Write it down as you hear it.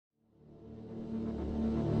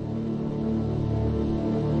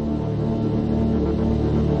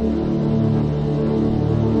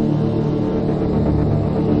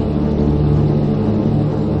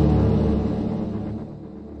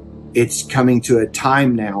it's coming to a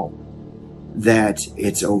time now that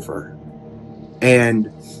it's over. And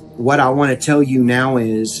what I want to tell you now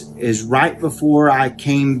is right before I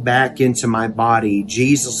came back into my body,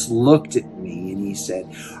 Jesus looked at me and he said,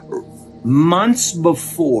 months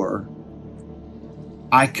before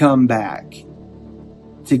I come back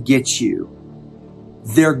to get you,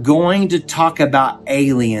 they're going to talk about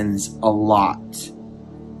aliens a lot.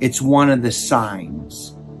 It's one of the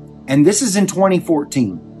signs. And this is in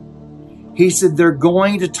 2014. He said they're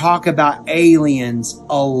going to talk about aliens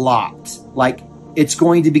a lot. Like, it's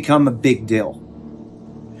going to become a big deal.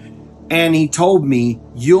 And he told me,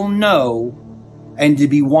 you'll know and to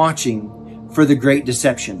be watching for the great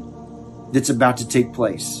deception that's about to take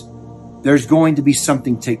place. There's going to be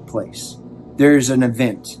something take place. There's an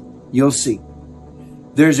event. You'll see.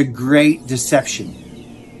 There's a great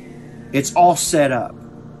deception. It's all set up.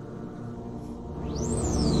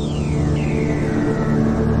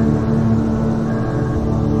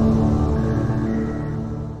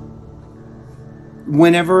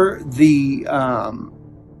 Whenever the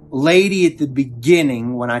lady at the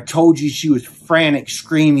beginning, when I told you she was frantic,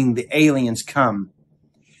 screaming, the aliens come,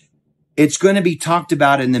 it's going to be talked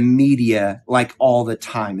about in the media like all the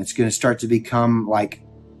time. It's going to start to become like,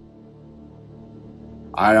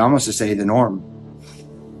 I'd almost say the norm.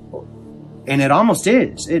 And it almost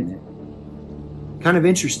is, isn't it? Kind of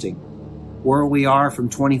interesting. Where we are from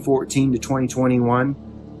 2014 to 2021.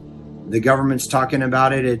 The government's talking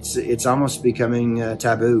about it. It's almost becoming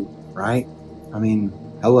taboo, right? I mean,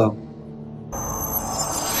 hello.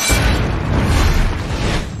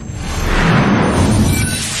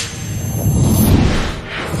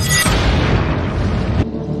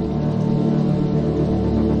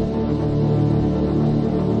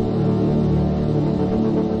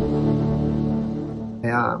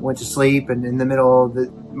 I went to sleep, and in the middle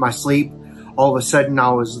of my sleep, all of a sudden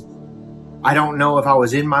I don't know if I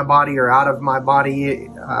was in my body or out of my body.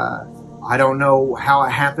 I don't know how it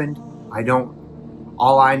happened.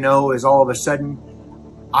 All I know is all of a sudden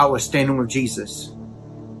I was standing with Jesus,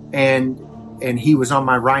 and he was on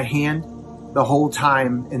my right hand the whole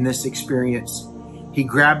time in this experience. He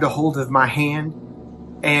grabbed a hold of my hand,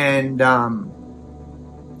 and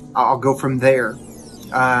I'll go from there.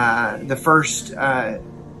 The first, I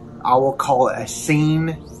will call it a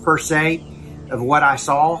scene per se of what I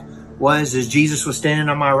saw was as Jesus was standing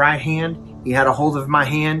on my right hand. He had a hold of my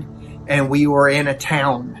hand, and we were in a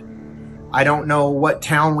town. I don't know what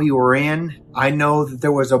town we were in. I know that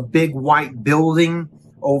there was a big white building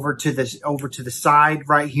over to the side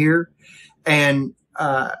right here. And,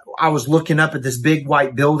 I was looking up at this big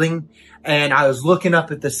white building, and I was looking up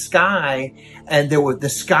at the sky, and the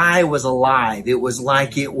sky was alive. It was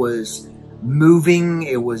like it was moving.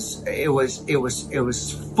 It was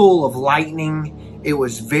full of lightning. It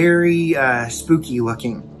was very spooky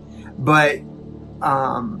looking. But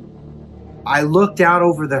I looked out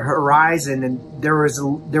over the horizon, and there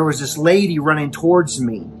was this lady running towards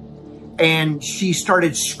me, and she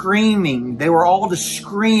started screaming. They were all just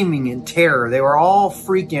screaming in terror. They were all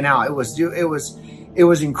freaking out. It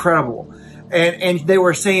was incredible. And they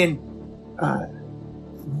were saying,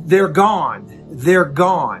 they're gone. They're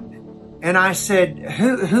gone. And I said,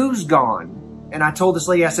 who's gone? And I told this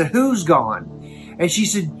lady, I said, who's gone? And she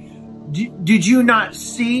said, did you not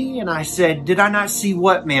see? And I said, did I not see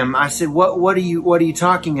what, ma'am? I said, what are you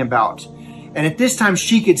talking about? And at this time,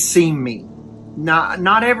 she could see me.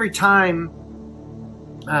 Not every time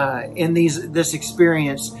in this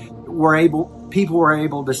experience people were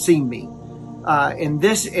able to see me. In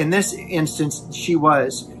this instance,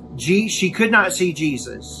 she could not see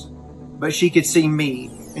Jesus, but she could see me.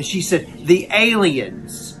 And she said, the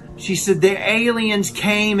aliens. She said, the aliens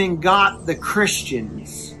came and got the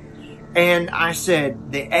Christians. And I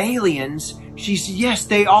said, the aliens? She said, yes,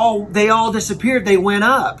 they all disappeared. They went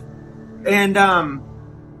up. And,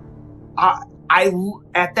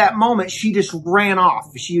 at that moment, she just ran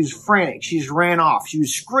off. She was frantic. She just ran off. She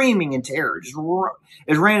was screaming in terror. Just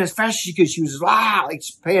ran as fast as she could. She was like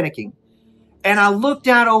panicking. And I looked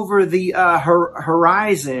out over the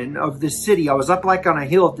horizon of the city. I was up like on a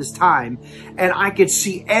hill at this time, and I could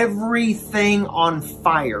see everything on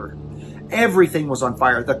fire. Everything was on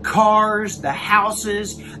fire. The cars, the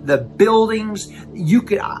houses, the buildings.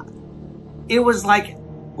 It was like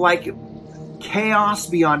chaos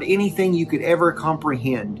beyond anything you could ever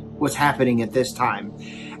comprehend was happening at this time.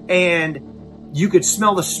 And you could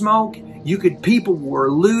smell the smoke. People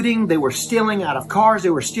were looting. They were stealing out of cars.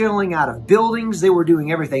 They were stealing out of buildings. They were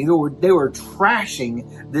doing everything. They were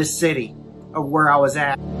trashing this city of where I was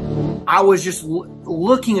at. I was just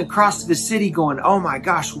looking across the city going, oh my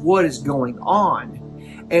gosh, what is going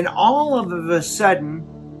on? And all of a sudden,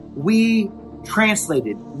 we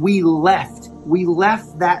translated. We left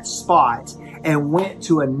that spot and went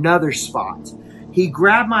to another spot. He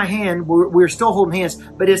grabbed my hand. We were still holding hands,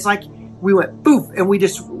 but it's like we went poof, and we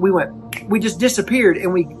just disappeared,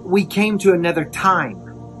 and we came to another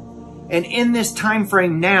time. And in this time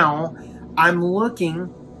frame now, I'm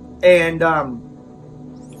looking, and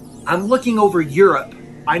I'm looking over Europe.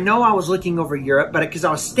 I know I was looking over Europe, but because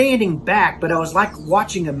I was standing back, but I was like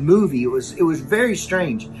watching a movie. It was very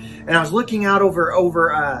strange. And I was looking out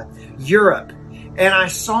over Europe, and I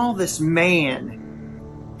saw this man,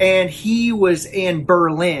 and he was in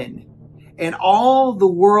Berlin, and all the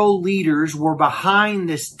world leaders were behind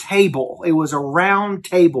this table. It was a round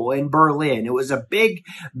table in Berlin. It was a big,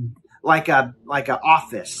 like a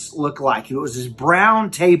office looked like. It was this brown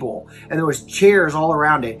table, and there was chairs all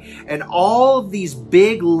around it. And all of these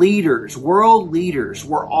big leaders, world leaders,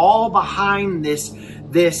 were all behind this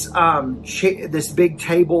big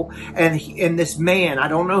table. And this man, I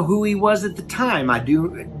don't know who he was at the time. I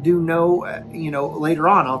do know, later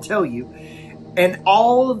on I'll tell you. And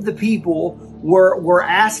all of the people were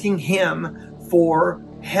asking him for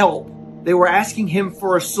help. They were asking him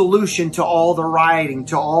for a solution to all the rioting,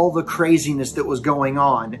 to all the craziness that was going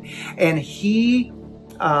on. And he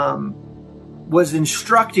was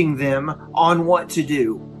instructing them on what to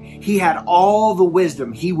do. He had all the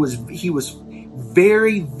wisdom. He was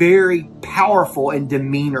very, very powerful in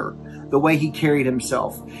demeanor, the way he carried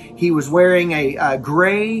himself. He was wearing a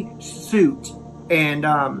gray suit, and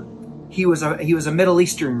he was a Middle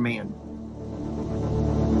Eastern man.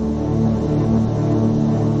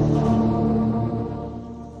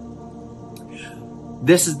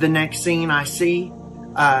 This is the next scene I see.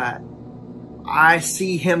 I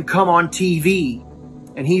see him come on TV,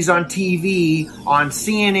 and he's on TV on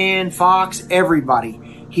CNN, Fox, everybody.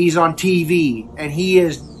 He's on TV, and he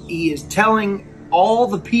is telling all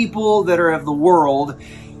the people that are of the world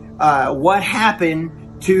what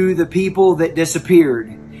happened to the people that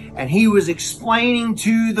disappeared. And he was explaining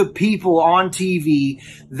to the people on TV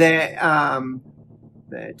that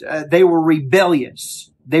they were rebellious.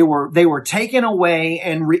 They were taken away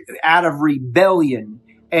and out of rebellion,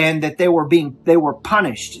 and that they were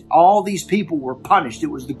punished. All these people were punished. It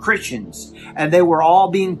was the Christians, and they were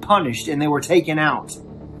all being punished, and they were taken out.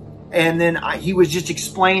 And then he was just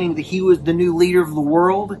explaining that he was the new leader of the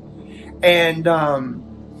world. And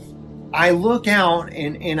I look out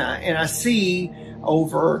and I see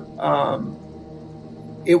over.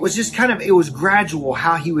 It was just it was gradual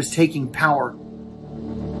how he was taking power.